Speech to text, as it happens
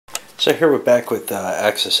So here we're back with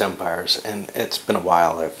Axis Empires, and it's been a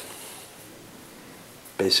while. I've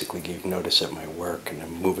basically gave notice at my work, and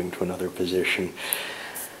I'm moving to another position.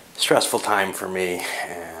 Stressful time for me,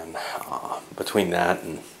 and between that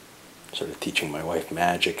and sort of teaching my wife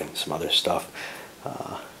magic and some other stuff,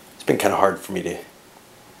 it's been kind of hard for me to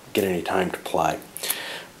get any time to play.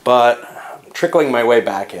 But I'm trickling my way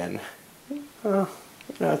back in.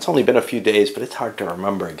 It's only been a few days, but it's hard to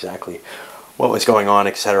remember exactly what was going on,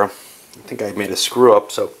 etc. I think I made a screw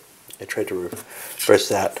up, so I tried to reverse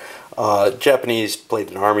that. Japanese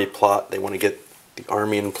played an army plot. They want to get the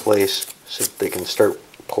army in place so that they can start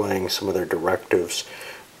playing some of their directives.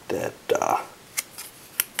 And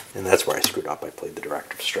that's where I screwed up. I played the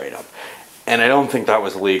directive straight up. And I don't think that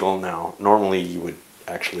was legal. Now, normally you would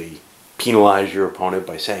actually penalize your opponent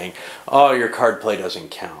by saying, oh, your card play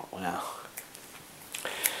doesn't count. Well,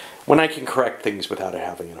 when I can correct things without it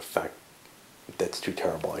having an effect, that's too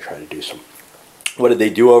terrible. I try to do some. What did they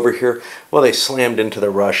do over here? Well, they slammed into the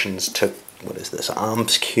Russians, took, what is this,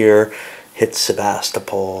 Omsk here, hit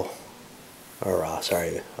Sevastopol, or not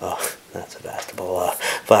Sevastopol,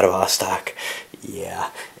 Vladivostok,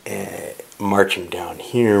 yeah, marching down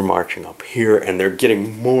here, marching up here, and they're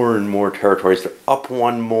getting more and more territories. They're up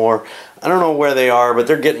one more. I don't know where they are, but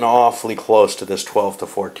they're getting awfully close to this 12 to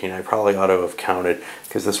 14. I probably ought to have counted,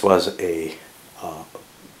 because this was a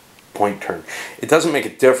point turn. It doesn't make a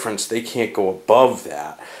difference. They can't go above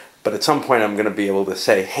that. But at some point I'm going to be able to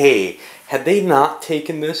say, hey, had they not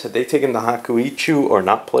taken this, had they taken the Hakuichu or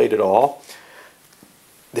not played at all,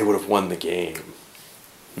 they would have won the game.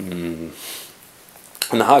 And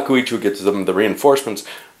the Hakuichu gets them the reinforcements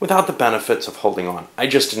without the benefits of holding on. I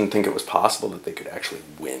just didn't think it was possible that they could actually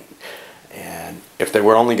win. And if they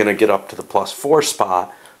were only going to get up to the +4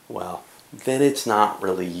 spot, well, then it's not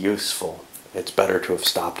really useful. It's better to have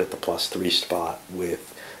stopped at the +3 spot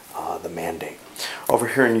with the mandate. Over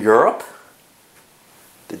here in Europe,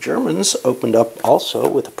 the Germans opened up also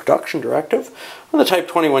with a production directive on the Type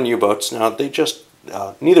 21 U-boats. Now, they just,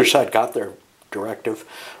 neither side got their directive.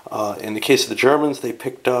 In the case of the Germans, they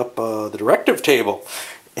picked up the directive table.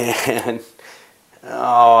 And,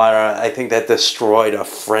 I think that destroyed a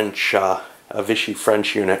French, a Vichy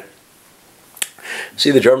French unit.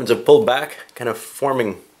 See, the Germans have pulled back, kind of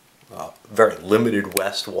forming very limited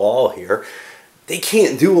west wall here. They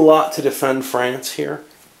can't do a lot to defend France here,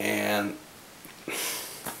 and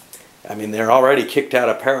I mean, they're already kicked out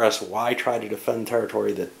of Paris. Why try to defend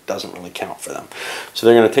territory that doesn't really count for them? So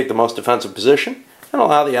they're going to take the most defensive position and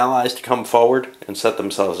allow the Allies to come forward and set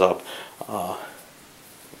themselves up.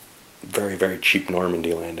 Very, very cheap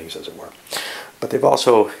Normandy landings, as it were. But they've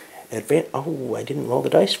also advanced. Oh, I didn't roll the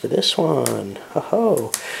dice for this one.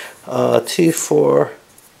 Ho ho. 2, 4,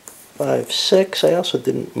 5, 6. I also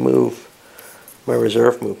didn't move my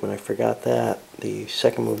reserve movement. I forgot that, the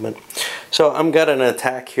second movement. So I'm got an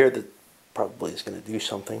attack here that probably is going to do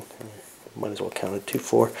something. Might as well count it. 2,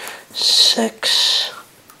 4, 6,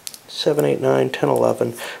 7, 8, 9, 10,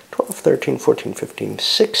 11, 12, 13, 14, 15,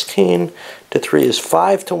 16. To 3 is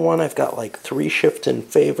 5 to 1. I've got like 3 shifts in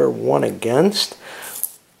favor, 1 against,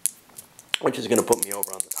 which is going to put me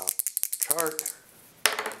over on the top chart.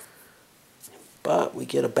 But we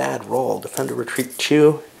get a bad roll. Defender retreat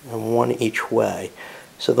 2 and 1 each way.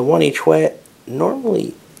 So the 1 each way,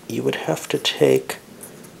 normally you would have to take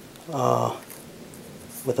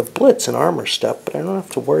with a blitz an armor step, but I don't have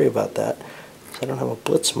to worry about that. So I don't have a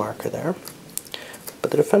blitz marker there. But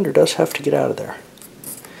the defender does have to get out of there.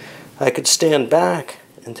 I could stand back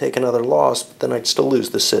and take another loss, but then I'd still lose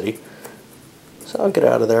the city. So I'll get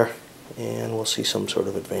out of there, and we'll see some sort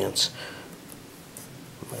of advance.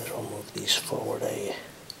 Might as well move these forward.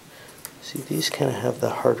 See, these kind of have the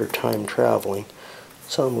harder time traveling,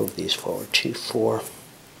 so I'll move these forward. 2, 4.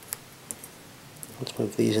 Let's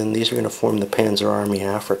move these in. These are going to form the Panzer Army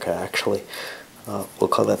Africa, actually. We'll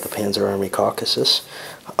call that the Panzer Army Caucasus.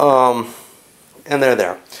 And they're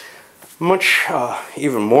there. Much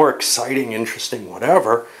even more exciting, interesting,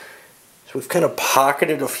 whatever. So we've kind of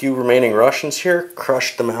pocketed a few remaining Russians here,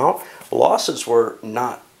 crushed them out. Losses were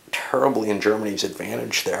not terribly in Germany's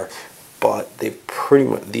advantage there, but they pretty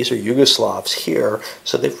much, these are Yugoslavs here,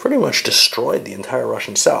 so they've pretty much destroyed the entire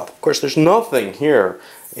Russian south. Of course, there's nothing here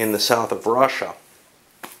in the south of Russia,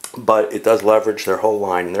 but it does leverage their whole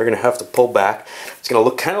line, and they're going to have to pull back. It's going to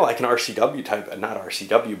look kind of like an RCW type, not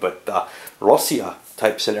RCW, but Russia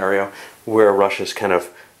type scenario, where Russia's kind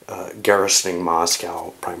of garrisoning Moscow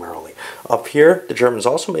primarily. Up here, the Germans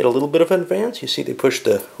also made a little bit of an advance. You see they pushed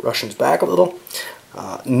the Russians back a little.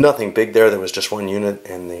 Nothing big there. There was just one unit,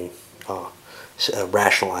 and they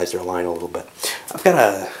rationalized their line a little bit. I've got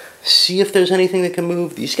a see if there's anything that can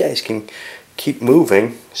move. These guys can keep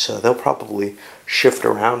moving, so they'll probably shift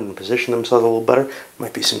around and position themselves a little better.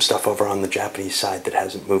 Might be some stuff over on the Japanese side that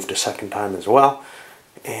hasn't moved a second time as well.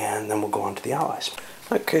 And then we'll go on to the Allies.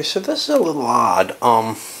 Okay, so this is a little odd.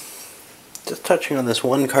 Just touching on this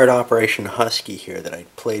one card Operation Husky here that I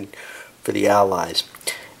played for the Allies.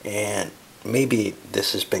 And maybe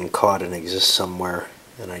this has been caught and exists somewhere,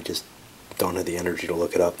 and I just don't have the energy to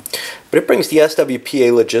look it up. But it brings the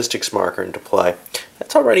SWPA logistics marker into play.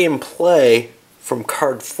 That's already in play from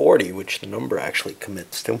card 40, which the number actually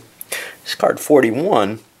commits to. It's card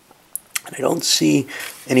 41, and I don't see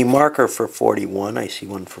any marker for 41. I see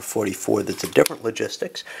one for 44 that's a different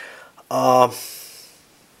logistics. I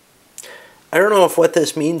don't know if what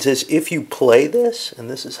this means is if you play this, and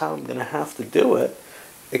this is how I'm going to have to do it,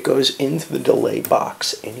 it goes into the delay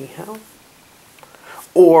box anyhow.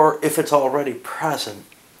 Or if it's already present.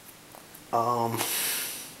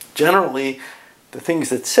 Generally, the things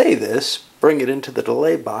that say this bring it into the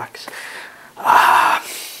delay box. I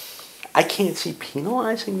can't see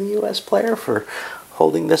penalizing the U.S. player for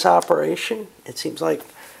holding this operation. It seems like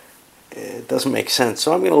it doesn't make sense.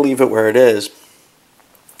 So I'm going to leave it where it is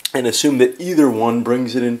and assume that either one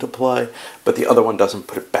brings it into play, but the other one doesn't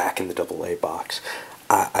put it back in the delay box.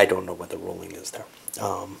 I don't know what the ruling is there.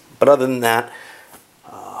 But other than that,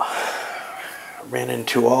 ran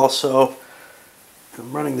into also,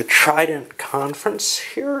 I'm running the Trident Conference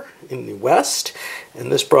here in the West,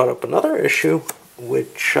 and this brought up another issue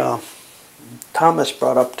which Thomas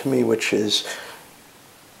brought up to me, which is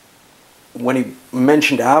when he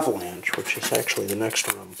mentioned Avalanche, which is actually the next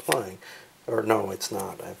one I'm playing. Or no, it's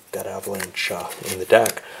not. I've got Avalanche in the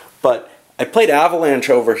deck. But I played Avalanche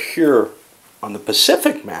over here on the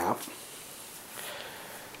Pacific map.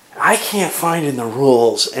 I can't find in the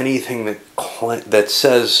rules anything that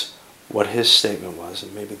says what his statement was,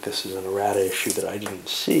 and maybe this is an errata issue that I didn't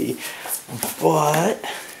see, but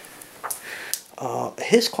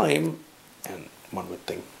his claim, and one would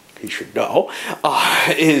think he should know,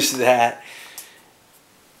 is that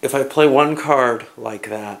if I play one card like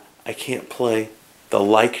that, I can't play the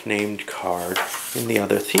like-named card in the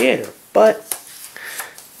other theater. But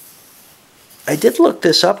I did look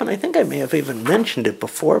this up, and I think I may have even mentioned it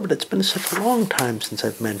before, but it's been such a long time since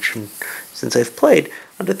I've played.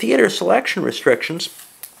 Under theater selection restrictions,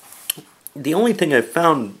 the only thing I've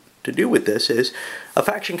found to do with this is a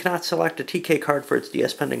faction cannot select a TK card for its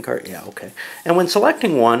DS pending card. Yeah, okay. And when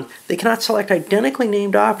selecting one, they cannot select identically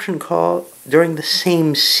named option call during the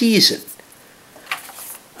same season.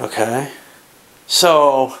 Okay.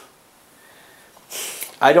 So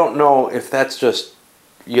I don't know if that's just,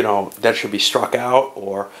 you know, that should be struck out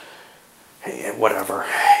or hey, whatever.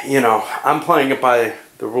 You know, I'm playing it by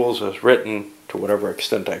the rules as written to whatever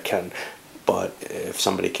extent I can. But if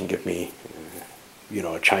somebody can give me, you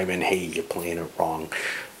know, a chime in, hey, you're playing it wrong,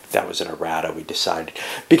 that was an errata, we decided.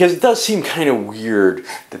 Because it does seem kind of weird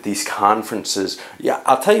that these conferences, yeah,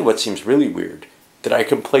 I'll tell you what seems really weird, that I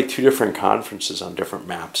can play two different conferences on different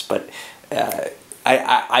maps, but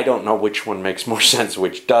I don't know which one makes more sense,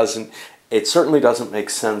 which doesn't. It certainly doesn't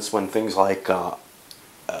make sense when things like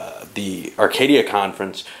the Arcadia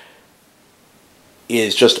Conference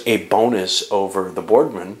is just a bonus over the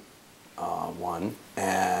Boardman one,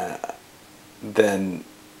 and then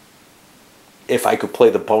if I could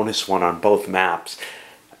play the bonus one on both maps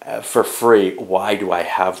for free, why do I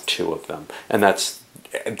have two of them? And that's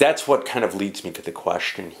what kind of leads me to the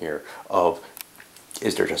question here of,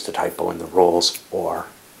 is there just a typo in the rules or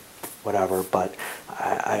whatever? But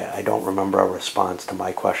I don't remember a response to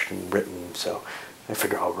my question written, so I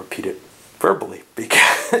figure I'll repeat it verbally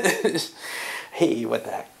because, hey, what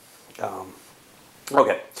the heck.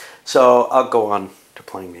 Okay, so I'll go on to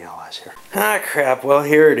playing the Allies here. Ah, crap, well,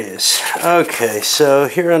 here it is. Okay, so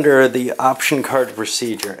here under the option card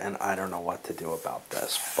procedure, and I don't know what to do about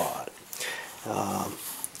this, but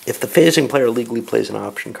if the phasing player legally plays an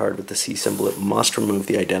option card with the C symbol, it must remove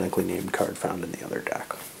the identically named card found in the other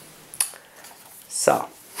deck. So,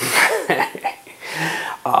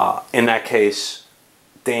 in that case,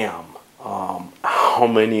 damn, how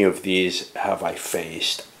many of these have I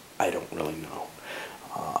faced? I don't really know.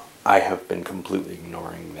 I have been completely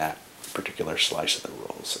ignoring that particular slice of the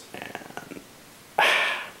rules, and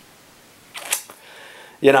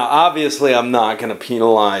you know, obviously I'm not going to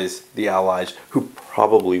penalize the Allies who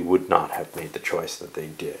probably would not have made the choice that they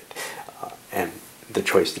did, and the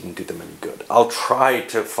choice didn't do them any good. I'll try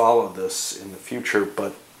to follow this in the future,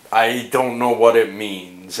 but I don't know what it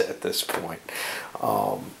means at this point.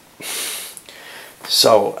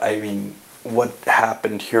 So, I mean, what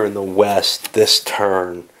happened here in the West this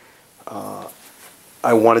turn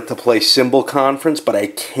I wanted to play Symbol Conference, but I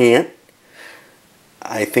can't.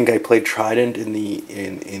 I think I played Trident in the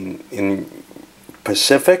in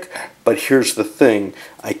Pacific, but here's the thing: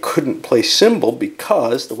 I couldn't play Symbol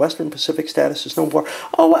because the Western Pacific status is no more.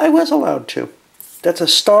 Oh, I was allowed to. That's a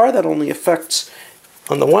star that only affects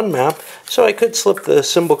on the one map, so I could slip the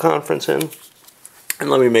Symbol Conference in. And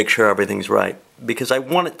let me make sure everything's right, because I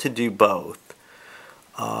want it to do both.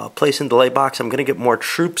 Place and delay box, I'm going to get more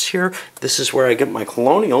troops here. This is where I get my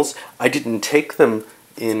colonials. I didn't take them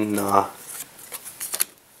in...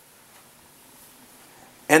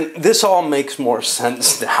 and this all makes more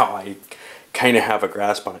sense now. I kind of have a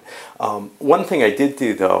grasp on it. One thing I did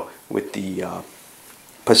do, though, with the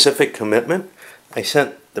Pacific commitment, I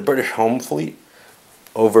sent the British Home Fleet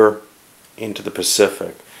over into the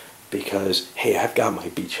Pacific because, hey, I've got my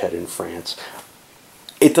beachhead in France.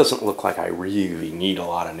 It doesn't look like I really need a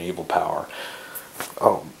lot of naval power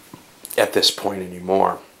at this point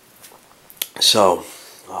anymore. So,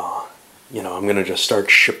 you know, I'm going to just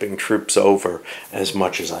start shipping troops over as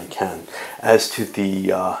much as I can. As to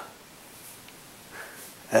the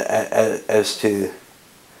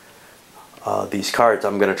these cards,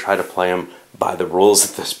 I'm going to try to play them by the rules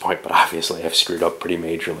at this point, but obviously I've screwed up pretty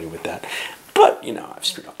majorly with that. But, you know, I've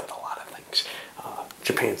screwed up with a lot of things.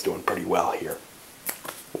 Japan's doing pretty well here.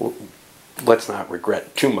 Let's not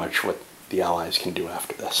regret too much what the Allies can do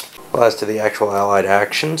after this. Well, as to the actual Allied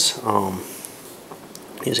actions,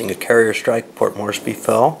 using a carrier strike, Port Moresby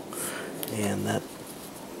fell, and that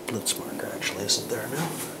blitz marker actually isn't there now.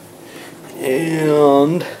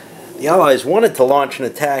 And the Allies wanted to launch an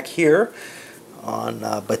attack here on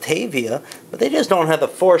Batavia, but they just don't have the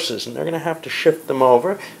forces, and they're going to have to shift them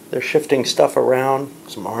over. They're shifting stuff around,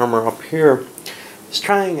 some armor up here. Just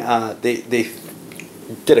trying, they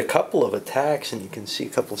did a couple of attacks, and you can see a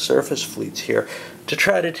couple of surface fleets here, to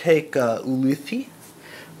try to take Ulithi,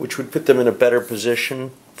 which would put them in a better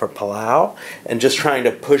position for Palau, and just trying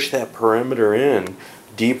to push that perimeter in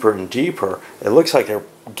deeper and deeper. It looks like they're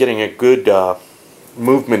getting a good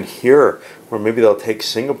movement here, where maybe they'll take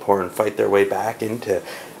Singapore and fight their way back into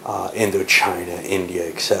Indochina, India,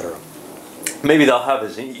 etc. Maybe they'll have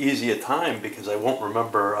as easy a time because I won't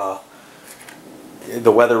remember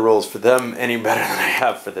the weather rules for them any better than I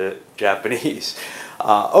have for the Japanese.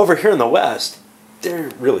 Over here in the West,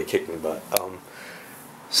 they're really kicking butt.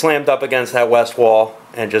 Slammed up against that west wall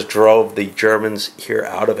and just drove the Germans here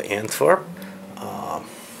out of Antwerp.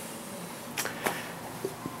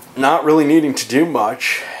 Not really needing to do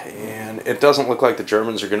much, and it doesn't look like the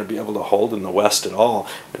Germans are going to be able to hold in the West at all.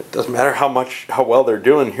 It doesn't matter how well they're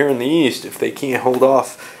doing here in the East if they can't hold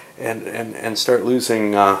off and start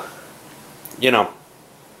losing, you know,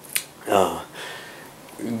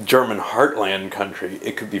 German heartland country.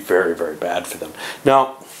 It could be very, very bad for them.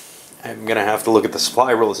 Now, I'm going to have to look at the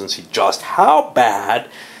supply rules and see just how bad.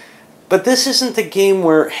 But this isn't a game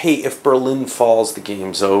where, hey, if Berlin falls, the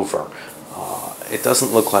game's over. It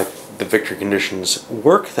doesn't look like the victory conditions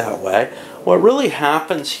work that way. What really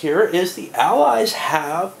happens here is the Allies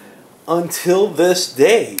have until this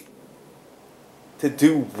day to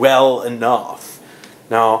do well enough.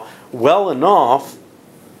 Now, well enough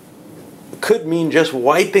could mean just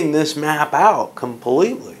wiping this map out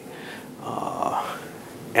completely.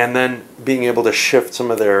 And then being able to shift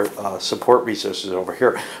some of their support resources over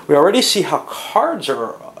here. We already see how cards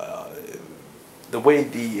are, the way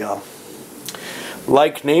the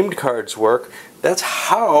like named cards work. That's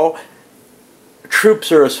how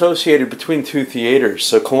troops are associated between two theaters.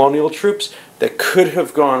 So colonial troops that could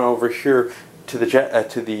have gone over here to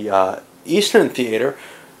the Eastern Theater,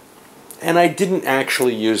 and I didn't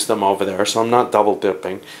actually use them over there, so I'm not double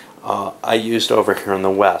dipping. I used over here in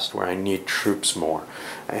the West where I need troops more,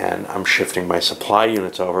 and I'm shifting my supply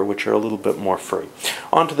units over, which are a little bit more free.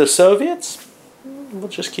 On to the Soviets. We'll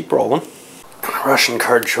just keep rolling. Russian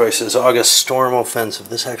card choices. August Storm Offensive.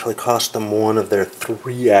 This actually cost them one of their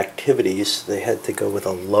 3 activities. They had to go with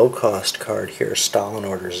a low-cost card here, Stalin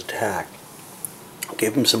Orders Attack.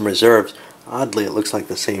 Gave them some reserves. Oddly, it looks like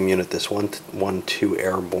the same unit, this 112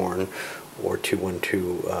 Airborne, or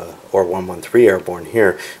 212 or 113 Airborne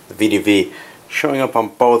here, the VDV, showing up on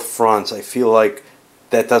both fronts. I feel like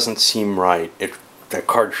that doesn't seem right. That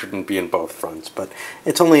card shouldn't be in both fronts, but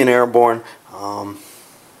it's only an Airborne.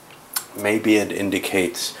 Maybe it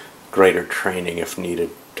indicates greater training if needed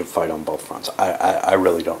to fight on both fronts. I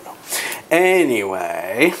really don't know.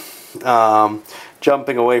 Anyway,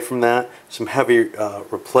 Jumping away from that, some heavy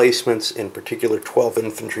replacements, in particular 12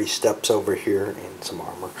 infantry steps over here and some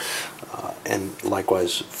armor. And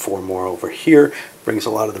likewise 4 more over here. Brings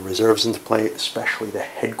a lot of the reserves into play, especially the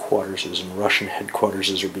headquarters, and Russian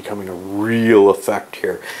headquarters are becoming a real effect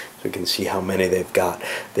here. So you can see how many they've got.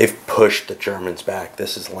 They've pushed the Germans back.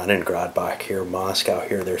 This is Leningrad back here, Moscow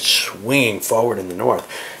here. They're swinging forward in the north.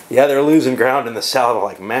 Yeah, they're losing ground in the south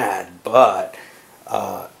like mad, but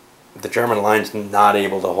the German line's not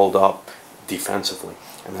able to hold up defensively.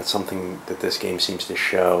 And that's something that this game seems to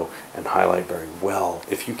show and highlight very well.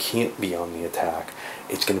 If you can't be on the attack,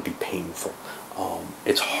 it's going to be painful.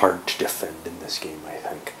 It's hard to defend in this game, I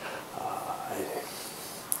think. It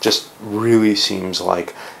just really seems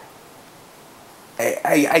like...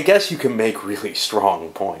 I guess you can make really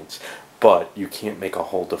strong points, but you can't make a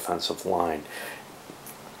whole defensive line.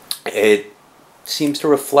 It seems to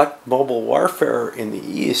reflect mobile warfare in the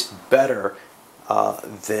East better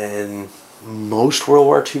than most World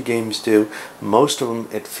War II games do. Most of them,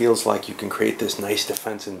 it feels like you can create this nice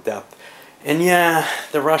defense in depth. And yeah,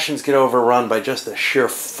 the Russians get overrun by just the sheer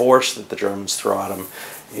force that the Germans throw at them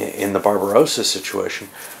in the Barbarossa situation.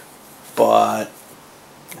 But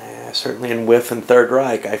certainly in WIF and Third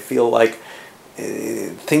Reich, I feel like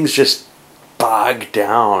things just bog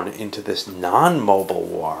down into this non-mobile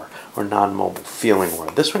war, or non-mobile feeling war.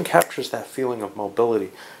 This one captures that feeling of mobility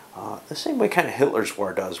the same way kind of Hitler's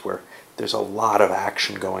war does, where there's a lot of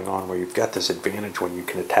action going on, where you've got this advantage when you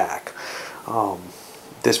can attack.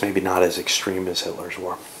 This may be not as extreme as Hitler's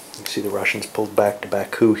war. You see the Russians pulled back to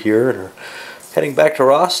Baku here and are heading back to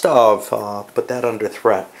Rostov, put that under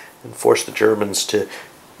threat, and force the Germans to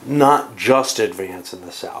not just advance in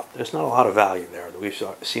the south. There's not a lot of value there. We've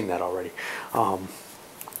seen that already.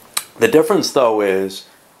 The difference, though, is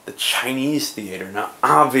the Chinese theater. Now,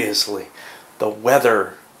 obviously, the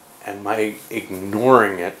weather and my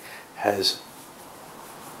ignoring it has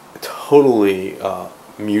totally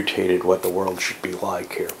mutated what the world should be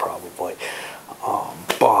like here, probably.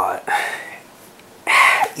 But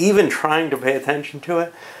even trying to pay attention to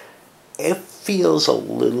it, it feels a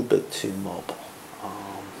little bit too mobile.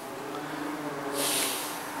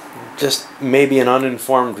 Just maybe an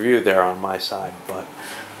uninformed view there on my side, but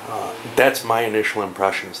that's my initial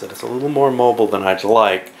impression, is that it's a little more mobile than I'd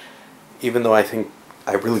like, even though I think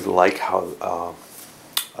I really like how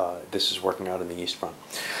this is working out in the East Front.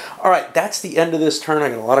 Alright, that's the end of this turn. I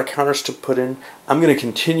got a lot of counters to put in. I'm going to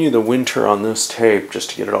continue the winter on this tape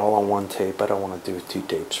just to get it all on one tape. I don't want to do 2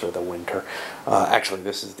 tapes for the winter. Actually,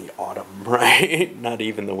 this is the autumn, right? Not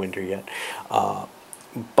even the winter yet.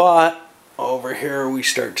 But over here we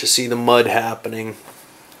start to see the mud happening.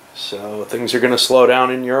 So things are going to slow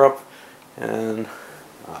down in Europe. And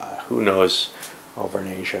who knows over in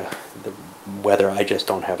Asia. The weather, I just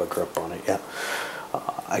don't have a grip on it yet.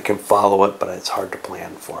 I can follow it, but it's hard to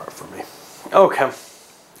plan for it for me. Okay,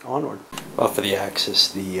 onward. Well, for the Axis,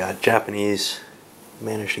 the Japanese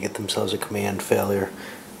managed to get themselves a command failure.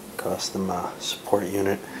 Cost them a support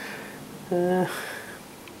unit. They're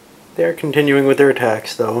continuing with their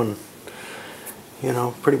attacks, though, and, you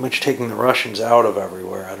know, pretty much taking the Russians out of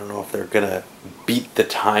everywhere. I don't know if they're going to beat the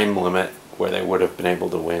time limit where they would have been able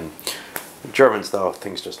to win. The Germans, though,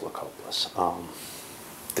 things just look hopeless.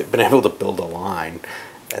 They've been able to build a line,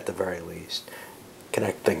 at the very least,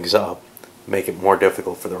 connect things up, make it more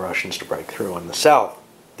difficult for the Russians to break through. In the south,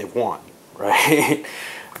 they've won, right?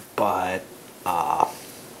 But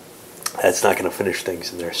that's not going to finish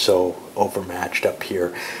things, and they're so overmatched up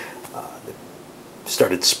here. They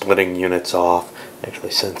started splitting units off,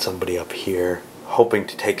 actually sent somebody up here, hoping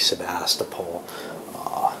to take Sebastopol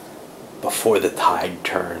before the tide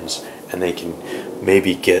turns, and they can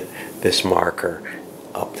maybe get this marker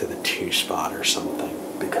up to the 2 spot or something,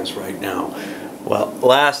 because right now, well,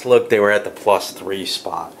 last look they were at the +3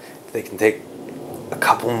 spot. They can take a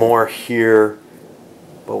couple more here,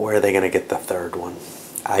 but where are they going to get the 3rd one?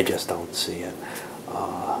 I just don't see it.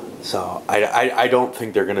 So I don't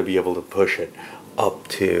think they're going to be able to push it up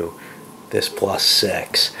to this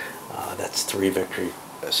 +6. That's 3 victory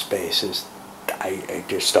spaces. I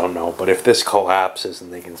just don't know. But if this collapses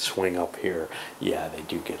and they can swing up here, yeah, they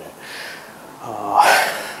do get it. I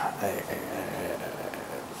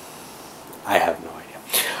have no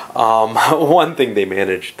idea. One thing they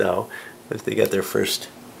managed, though, is they got their first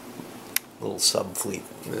little sub-fleet.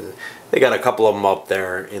 They got a couple of them up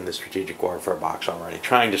there in the strategic warfare box already,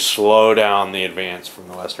 trying to slow down the advance from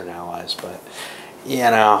the Western Allies. But, you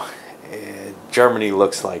know, Germany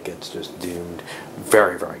looks like it's just doomed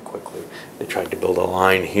very, very quickly. They tried to build a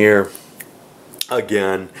line here.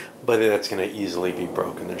 again, but that's going to easily be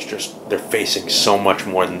broken. They're facing so much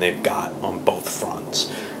more than they've got on both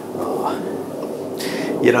fronts.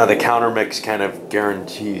 You know, the countermix kind of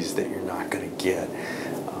guarantees that you're not going to get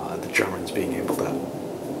the Germans being able to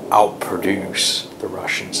outproduce the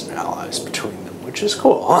Russians and Allies between them, which is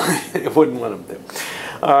cool. It wouldn't let them do.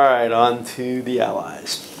 All right, on to the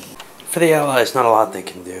Allies. For the Allies, not a lot they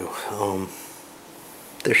can do.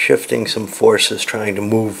 They're shifting some forces, trying to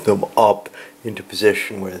move them up into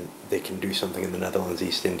position where they can do something in the Netherlands,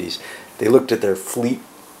 East Indies. They looked at their fleet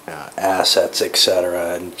assets,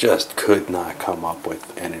 etc., and just could not come up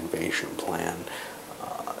with an invasion plan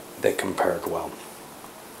that compared well.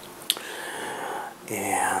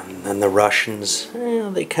 And then the Russians,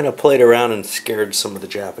 they kind of played around and scared some of the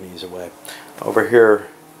Japanese away. Over here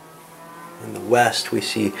in the west, we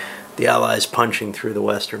see the Allies punching through the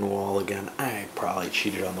western wall again. I probably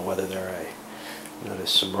cheated on the weather there. I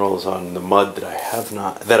noticed some rolls on the mud that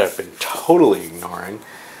I've been totally ignoring.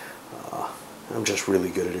 I'm just really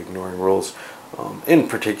good at ignoring rules. In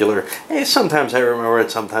particular, sometimes I remember it,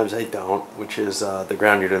 sometimes I don't, which is the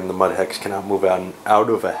ground unit in the mud hex cannot move out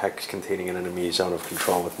of a hex containing an enemy zone of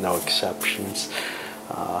control with no exceptions.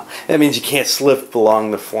 That means you can't slip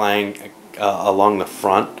along the flank, along the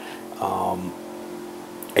front.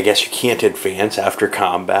 I guess you can't advance after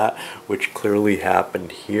combat, which clearly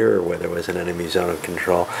happened here where there was an enemy zone of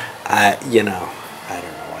control. You know, I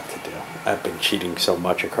don't know what to do. I've been cheating so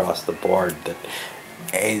much across the board that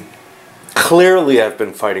clearly I've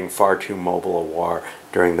been fighting far too mobile a war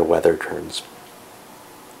during the weather turns.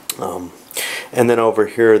 And then over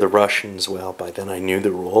here, the Russians, well, by then I knew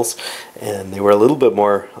the rules, and they were a little bit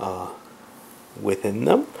more within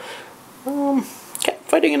them. Kept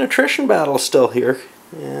fighting an attrition battle still here,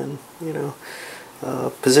 and, you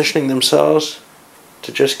know, positioning themselves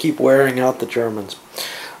to just keep wearing out the Germans.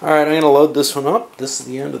 Alright, I'm going to load this one up. This is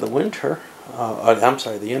the end of the winter. I'm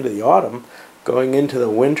sorry, the end of the autumn, going into the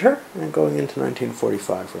winter, and going into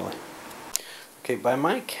 1945, really. Okay, by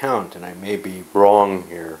my count, and I may be wrong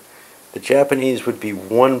here, the Japanese would be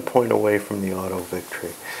 1 point away from the auto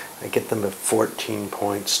victory. I get them at 14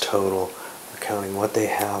 points total, counting what they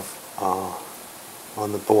have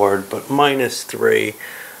on the board, but -3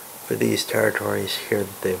 for these territories here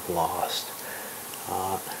that they've lost.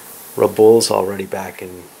 Rabaul's already back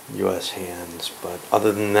in U.S. hands, but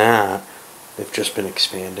other than that, they've just been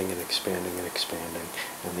expanding and expanding and expanding.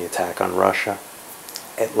 And the attack on Russia,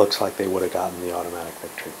 it looks like they would have gotten the automatic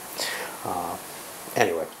victory.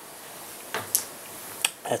 Anyway,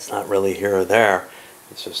 that's not really here or there.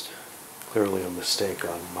 It's just clearly a mistake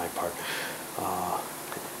on my part.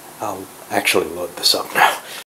 I'll actually load this up now.